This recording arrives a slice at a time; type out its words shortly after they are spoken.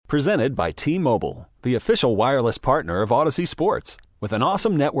Presented by T-Mobile, the official wireless partner of Odyssey Sports. With an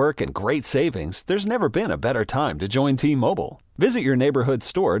awesome network and great savings, there's never been a better time to join T-Mobile. Visit your neighborhood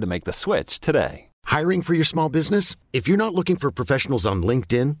store to make the switch today. Hiring for your small business? If you're not looking for professionals on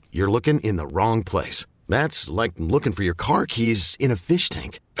LinkedIn, you're looking in the wrong place. That's like looking for your car keys in a fish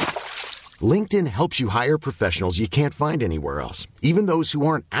tank. LinkedIn helps you hire professionals you can't find anywhere else, even those who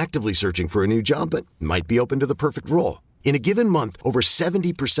aren't actively searching for a new job but might be open to the perfect role. In a given month, over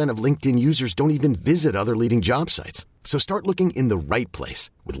 70% of LinkedIn users don't even visit other leading job sites. So start looking in the right place.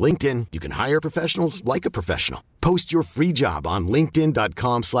 With LinkedIn, you can hire professionals like a professional. Post your free job on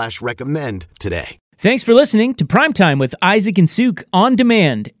linkedin.com/recommend today. Thanks for listening to Primetime with Isaac and Suk On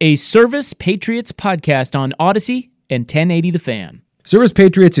Demand, a Service Patriots podcast on Odyssey and 1080 The Fan. Service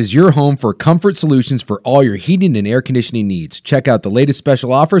Patriots is your home for comfort solutions for all your heating and air conditioning needs. Check out the latest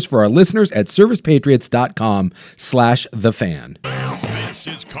special offers for our listeners at servicepatriots.com/thefan. This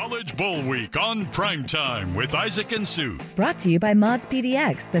is College Bowl Week on Primetime with Isaac and Sue. Brought to you by Mods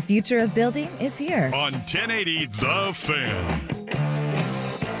PDX. The future of building is here. On 1080 The Fan.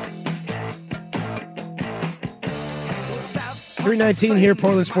 3:19 here,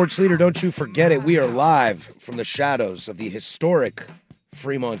 Portland Sports Leader. Don't you forget it. We are live from the shadows of the historic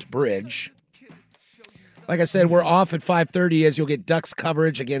Fremont Bridge. Like I said, we're off at 5:30 as you'll get Ducks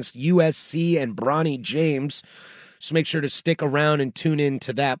coverage against USC and Bronny James. So make sure to stick around and tune in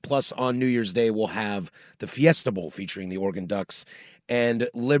to that. Plus, on New Year's Day, we'll have the Fiesta Bowl featuring the Oregon Ducks and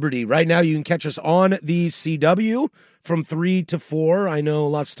Liberty. Right now, you can catch us on the CW from 3 to 4. I know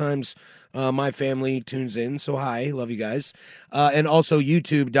lots of times my family tunes in, so hi, love you guys. And also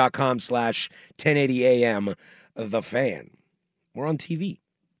youtube.com/1080am, The Fan. We're on TV.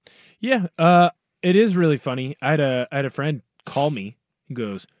 Yeah, it is really funny. I had a friend call me and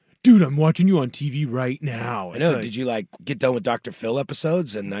goes, "Dude, I'm watching you on TV right now." I know. Did you get done with Dr. Phil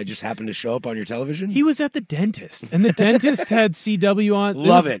episodes and I just happened to show up on your television? He was at the dentist, and the dentist had CW on.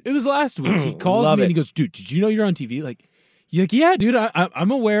 Love it. It was last week. He calls me and he goes, "Dude, did you know you're on TV?" You're like, "Yeah, dude,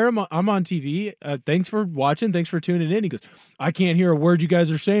 I'm aware. I'm on TV. Thanks for watching. Thanks for tuning in." He goes, "I can't hear a word you guys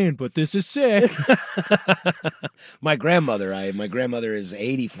are saying, but this is sick." My grandmother is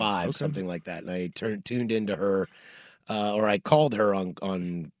 85, something like that, and I tuned into her, or I called her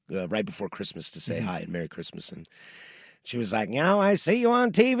on right before Christmas to say hi and Merry Christmas, and she was like, "I see you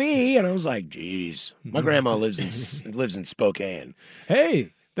on TV," and I was like, "Geez, my grandma lives in Spokane."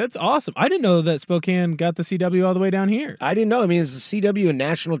 Hey. That's awesome. I didn't know that Spokane got the CW all the way down here. I didn't know. I mean, is the CW a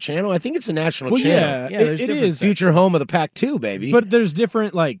national channel? I think it's a national channel. Yeah, it is. Future home of the Pac-2, baby. But there's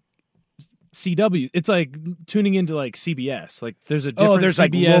different, CW. It's like tuning into, CBS. There's a different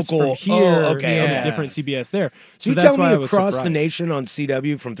CBS local. from here. Okay. A different CBS there. So you that's tell why me I was across surprised. the nation on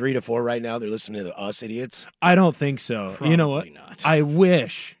CW from 3 to 4 right now, they're listening to us idiots? I don't think so. Probably you know what? Not. I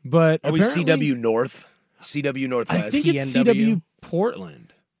wish, but Are we CW North? CW Northwest? I think it's CW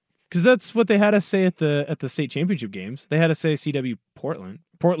Portland. Because that's what they had us say at the state championship games. They had us say CW Portland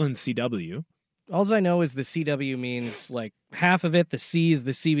CW. All I know is the CW means half of it, the C is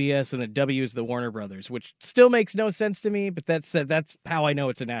the CBS and the W is the Warner Brothers, which still makes no sense to me, but that's how I know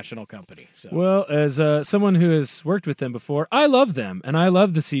it's a national company. So. Well, as someone who has worked with them before, I love them, and I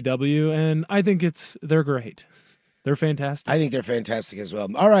love the CW, and I think they're great. They're fantastic. I think they're fantastic as well.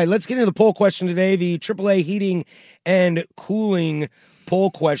 All right, let's get into the poll question today. The AAA Heating and Cooling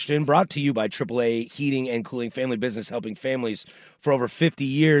poll question brought to you by AAA Heating and Cooling, family business helping families for over 50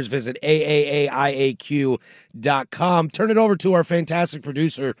 years. Visit aaaIAQ.com. Turn it over to our fantastic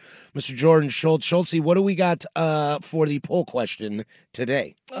producer, Mr. Jordan Schultz. Schultzy, what do we got for the poll question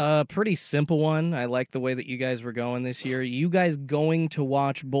today? Pretty simple one. I like the way that you guys were going this year. You guys going to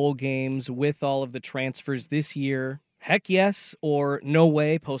watch bowl games with all of the transfers this year? Heck yes or no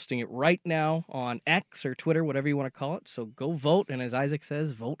way, posting it right now on X or Twitter, whatever you want to call it. So go vote, and as Isaac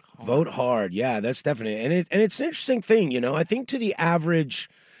says, vote hard. Vote hard, yeah, that's definite. And it's an interesting thing, I think to the average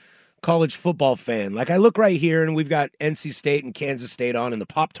college football fan, I look right here, and we've got NC State and Kansas State on in the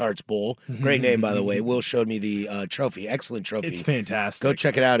Pop-Tarts Bowl. Great name, by the way. Will showed me the trophy. Excellent trophy. It's fantastic. Go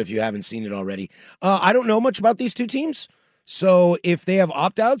check it out if you haven't seen it already. I don't know much about these two teams, so if they have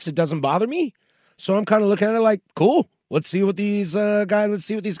opt-outs, it doesn't bother me. So I'm kind of looking at it cool. Let's see what these guys got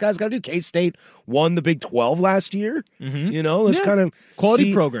to do. K-State won the Big 12 last year. Mm-hmm. Let's kind of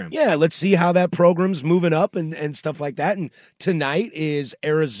quality program. Yeah, let's see how that program's moving up and stuff like that. And tonight is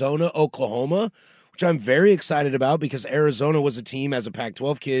Arizona, Oklahoma, which I'm very excited about because Arizona was a team as a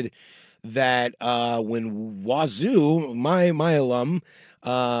Pac-12 kid that when Wazoo, my alum,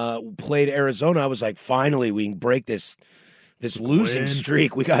 played Arizona, I was like, finally we can break this losing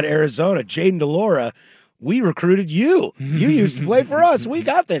streak. We got Arizona. Jaden DeLora we recruited you. You used to play for us. We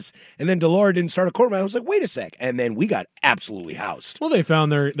got this. And then Delora didn't start a quarterback. I was like, wait a sec. And then we got absolutely housed. Well, they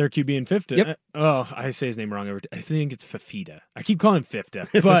found their QB in Fifta. Yep. I say his name wrong. I think it's Fafita. I keep calling him Fifta,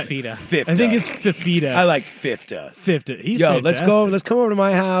 but Fifta. Fifta. I think it's Fafita. I like Fifta. Fifta. He's Yo, fantastic. let's come over to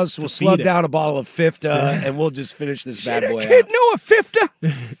my house. We'll slug Fifita. down a bottle of Fifta, and we'll just finish this bad boy Kid, out. Noah Fifta.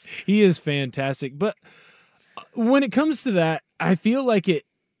 He is fantastic. But when it comes to that, I feel like it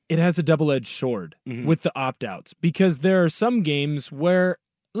has a double-edged sword with the opt-outs, because there are some games where,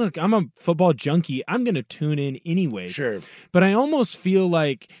 look, I'm a football junkie. I'm going to tune in anyway. Sure. But I almost feel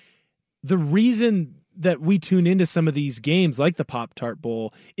like the reason that we tune into some of these games, like the Pop-Tart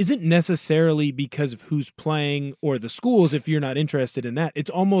Bowl, isn't necessarily because of who's playing or the schools, if you're not interested in that. It's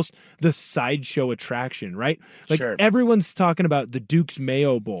almost the sideshow attraction, right? Like Sure. everyone's talking about the Duke's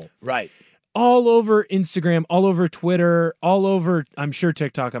Mayo Bowl. Right. All over Instagram, all over Twitter, all over, I'm sure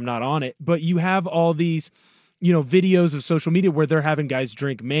TikTok, I'm not on it, but you have all these, videos of social media where they're having guys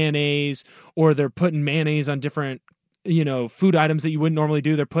drink mayonnaise, or they're putting mayonnaise on different, food items that you wouldn't normally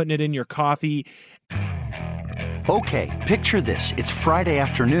do. They're putting it in your coffee. Okay, picture this. It's Friday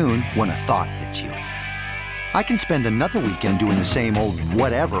afternoon when a thought hits you. I can spend another weekend doing the same old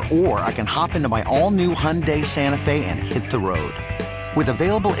whatever, or I can hop into my all-new Hyundai Santa Fe and hit the road. With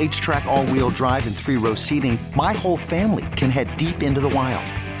available H-Track all-wheel drive and 3-row seating, my whole family can head deep into the wild.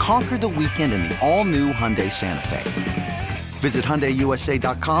 Conquer the weekend in the all-new Hyundai Santa Fe. Visit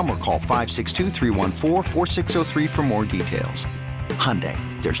HyundaiUSA.com or call 562-314-4603 for more details. Hyundai,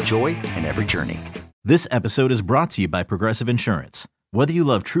 there's joy in every journey. This episode is brought to you by Progressive Insurance. Whether you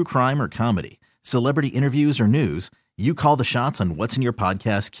love true crime or comedy, celebrity interviews or news, you call the shots on what's in your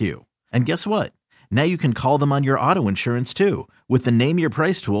podcast queue. And guess what? Now you can call them on your auto insurance too, with the Name Your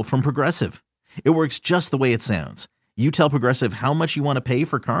Price tool from Progressive. It works just the way it sounds. You tell Progressive how much you want to pay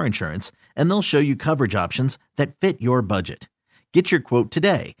for car insurance, and they'll show you coverage options that fit your budget. Get your quote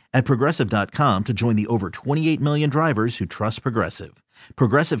today at Progressive.com to join the over 28 million drivers who trust Progressive.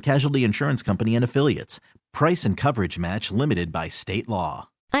 Progressive Casualty Insurance Company and Affiliates. Price and coverage match limited by state law.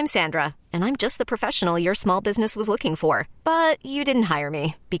 I'm Sandra, and I'm just the professional your small business was looking for. But you didn't hire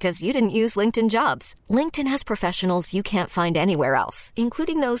me because you didn't use LinkedIn Jobs. LinkedIn has professionals you can't find anywhere else,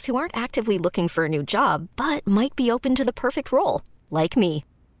 including those who aren't actively looking for a new job, but might be open to the perfect role, like me.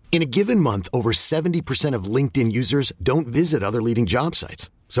 In a given month, over 70% of LinkedIn users don't visit other leading job sites.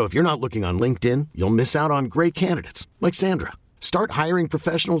 So if you're not looking on LinkedIn, you'll miss out on great candidates like Sandra. Start hiring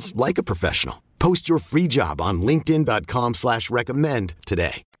professionals like a professional. Post your free job on linkedin.com/recommend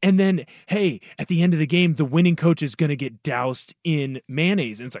today. And then, hey, at the end of the game, the winning coach is going to get doused in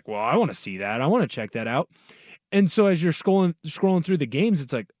mayonnaise. And it's like, well, I want to see that. I want to check that out. And so as you're scrolling through the games,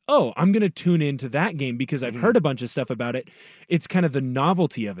 it's like, oh, I'm going to tune into that game because I've heard a bunch of stuff about it. It's kind of the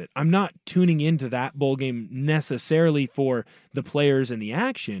novelty of it. I'm not tuning into that bowl game necessarily for the players and the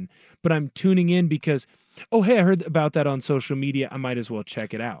action, but I'm tuning in because, oh, hey, I heard about that on social media. I might as well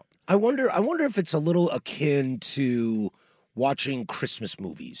check it out. I wonder if it's a little akin to watching Christmas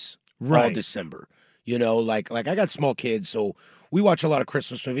movies all December. Like I got small kids, so we watch a lot of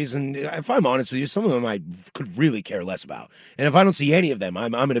Christmas movies, and if I'm honest with you, some of them I could really care less about. And if I don't see any of them,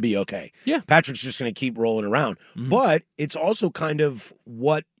 I'm going to be okay. Yeah. Patrick's just going to keep rolling around. Mm-hmm. But it's also kind of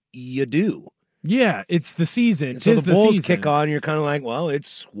what you do. Yeah, it's the season. So the Bulls kick on, you're kind of like, well,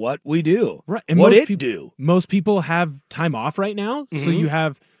 it's what we do. Right. And what it do. Most people have time off right now, so you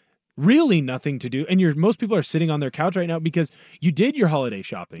have really nothing to do, and most people are sitting on their couch right now because you did your holiday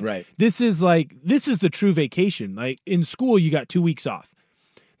shopping. Right. This is the true vacation. Like in school, you got 2 weeks off.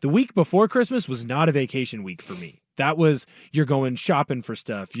 The week before Christmas was not a vacation week for me. That was, you're going shopping for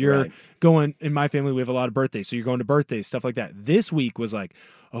stuff. You're going, in my family, we have a lot of birthdays, so you're going to birthdays, stuff like that. This week was like,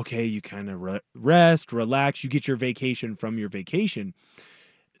 okay, you kind of rest, relax, you get your vacation from your vacation.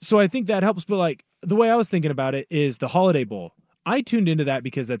 So I think that helps, but like the way I was thinking about it is the Holiday Bowl. I tuned into that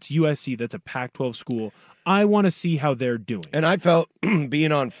because that's USC. That's a Pac-12 school. I want to see how they're doing. And I felt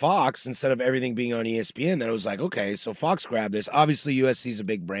being on Fox instead of everything being on ESPN that I was like, okay, so Fox grabbed this. Obviously, USC's a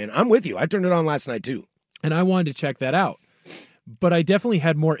big brand. I'm with you. I turned it on last night, too. And I wanted to check that out. But I definitely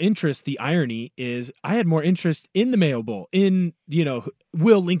had more interest. The irony is I had more interest in the Mayo Bowl, in,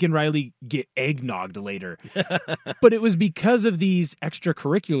 will Lincoln Riley get eggnogged later? But it was because of these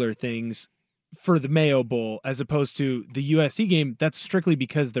extracurricular things for the Mayo Bowl as opposed to the USC game. That's strictly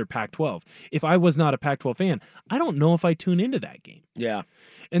because they're Pac-12. If I was not a Pac-12 fan, I don't know if I tune into that game. Yeah.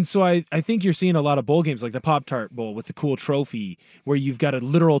 And so I think you're seeing a lot of bowl games like the Pop-Tart Bowl with the cool trophy where you've got a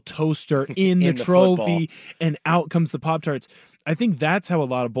literal toaster in the trophy and out comes the Pop-Tarts. I think that's how a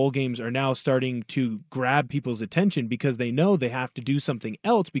lot of bowl games are now starting to grab people's attention because they know they have to do something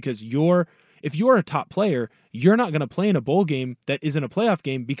else because you're if you're a top player, you're not going to play in a bowl game that isn't a playoff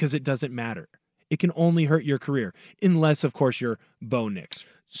game because it doesn't matter. It can only hurt your career, unless, of course, you're Bo Nix.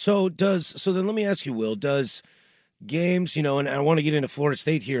 So then let me ask you, Will, does games, and I want to get into Florida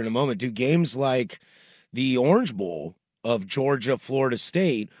State here in a moment, do games like the Orange Bowl of Georgia, Florida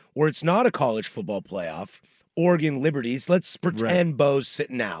State, where it's not a college football playoff, Oregon Liberties, let's pretend Bo's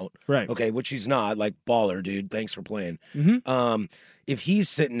sitting out, right? Okay, which he's not, like baller, dude, thanks for playing. Mm-hmm. If he's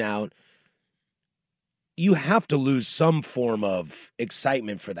sitting out, you have to lose some form of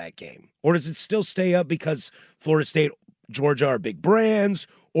excitement for that game. Or does it still stay up because Florida State, Georgia are big brands,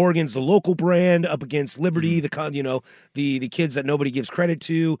 Oregon's the local brand up against Liberty, the kids that nobody gives credit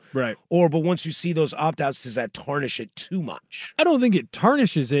to. Right. But once you see those opt-outs, does that tarnish it too much? I don't think it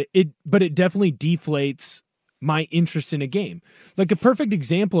tarnishes it, but it definitely deflates my interest in a game. Like a perfect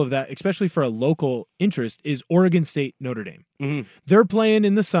example of that, especially for a local interest, is Oregon State, Notre Dame. Mm-hmm. They're playing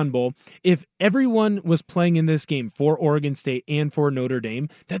in the Sun Bowl. If everyone was playing in this game for Oregon State and for Notre Dame,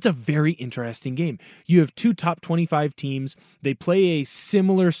 that's a very interesting game. You have two top 25 teams. They play a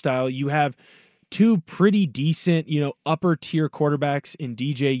similar style. You have two pretty decent, upper tier quarterbacks in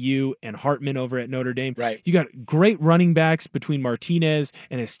DJU and Hartman over at Notre Dame. Right. You got great running backs between Martinez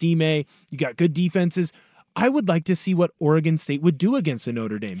and Estime. You got good defenses. I would like to see what Oregon State would do against a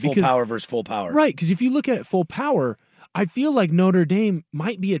Notre Dame. Full power versus full power. Right, because if you look at it full power, I feel like Notre Dame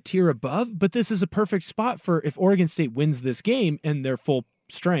might be a tier above, but this is a perfect spot for if Oregon State wins this game and they're full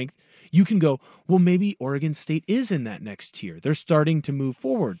strength, you can go, well, maybe Oregon State is in that next tier. They're starting to move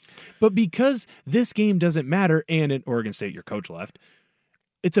forward. But because this game doesn't matter, and at Oregon State, your coach left,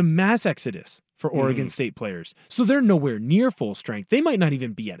 it's a mass exodus for Oregon State players. So they're nowhere near full strength. They might not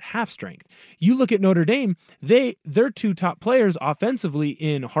even be at half strength. You look at Notre Dame, their two top players offensively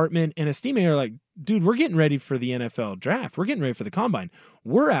in Hartman and Estime are like, dude, we're getting ready for the NFL draft. We're getting ready for the combine.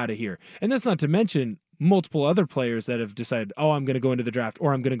 We're out of here. And that's not to mention multiple other players that have decided, I'm going to go into the draft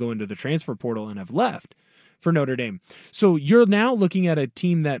or I'm going to go into the transfer portal and have left for Notre Dame. So you're now looking at a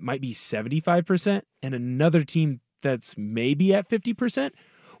team that might be 75% and another team that's maybe at 50%.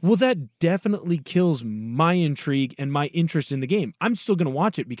 Well, that definitely kills my intrigue and my interest in the game. I'm still going to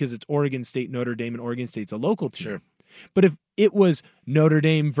watch it because it's Oregon State, Notre Dame, and Oregon State's a local team. Sure. But if it was Notre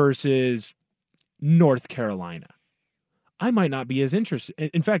Dame versus North Carolina, I might not be as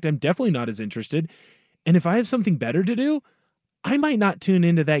interested. In fact, I'm definitely not as interested. And if I have something better to do, I might not tune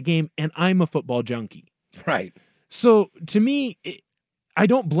into that game, and I'm a football junkie. Right. So to me, I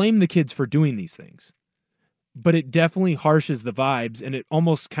don't blame the kids for doing these things. But it definitely harshes the vibes, and it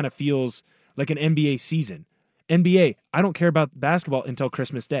almost kind of feels like an NBA season. NBA, I don't care about basketball until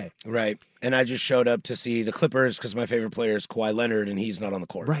Christmas Day. Right. And I just showed up to see the Clippers because my favorite player is Kawhi Leonard, and he's not on the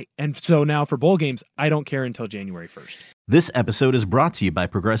court. Right. And so now for bowl games, I don't care until January 1st. This episode is brought to you by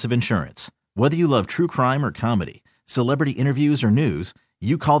Progressive Insurance. Whether you love true crime or comedy, celebrity interviews or news,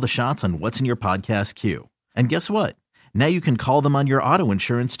 you call the shots on what's in your podcast queue. And guess what? Now you can call them on your auto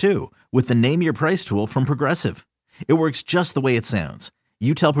insurance too with the Name Your Price tool from Progressive. It works just the way it sounds.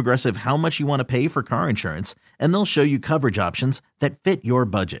 You tell Progressive how much you want to pay for car insurance, and they'll show you coverage options that fit your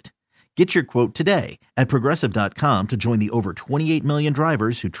budget. Get your quote today at Progressive.com to join the over 28 million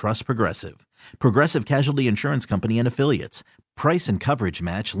drivers who trust Progressive. Progressive Casualty Insurance Company and Affiliates. Price and coverage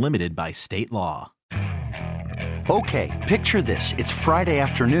match limited by state law. Okay, picture this. It's Friday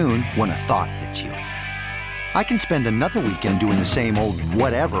afternoon when a thought hits you. I can spend another weekend doing the same old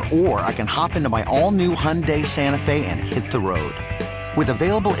whatever, or I can hop into my all-new Hyundai Santa Fe and hit the road. With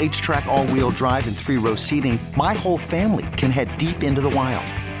available H-Track all-wheel drive and 3-row seating, my whole family can head deep into the wild.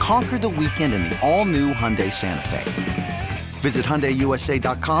 Conquer the weekend in the all-new Hyundai Santa Fe. Visit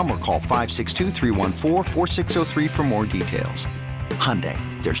HyundaiUSA.com or call 562-314-4603 for more details. Hyundai,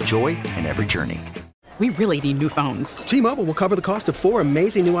 there's joy in every journey. We really need new phones. T-Mobile will cover the cost of 4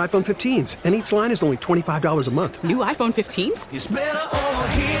 amazing new iPhone 15s, and each line is only $25 a month. New iPhone 15s? It's better over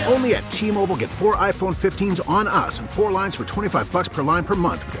here. Only at T-Mobile, get 4 iPhone 15s on us and 4 lines for $25 per line per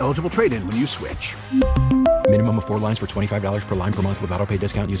month with eligible trade-in when you switch. Minimum of 4 lines for $25 per line per month with autopay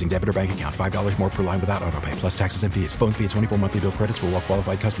discount using debit or bank account. $5 more per line without autopay, plus taxes and fees. Phone fee at 24 monthly bill credits for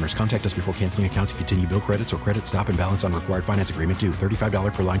well-qualified customers. Contact us before canceling account to continue bill credits or credit stop and balance on required finance agreement due.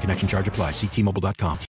 $35 per line connection charge applies. See T-Mobile.com.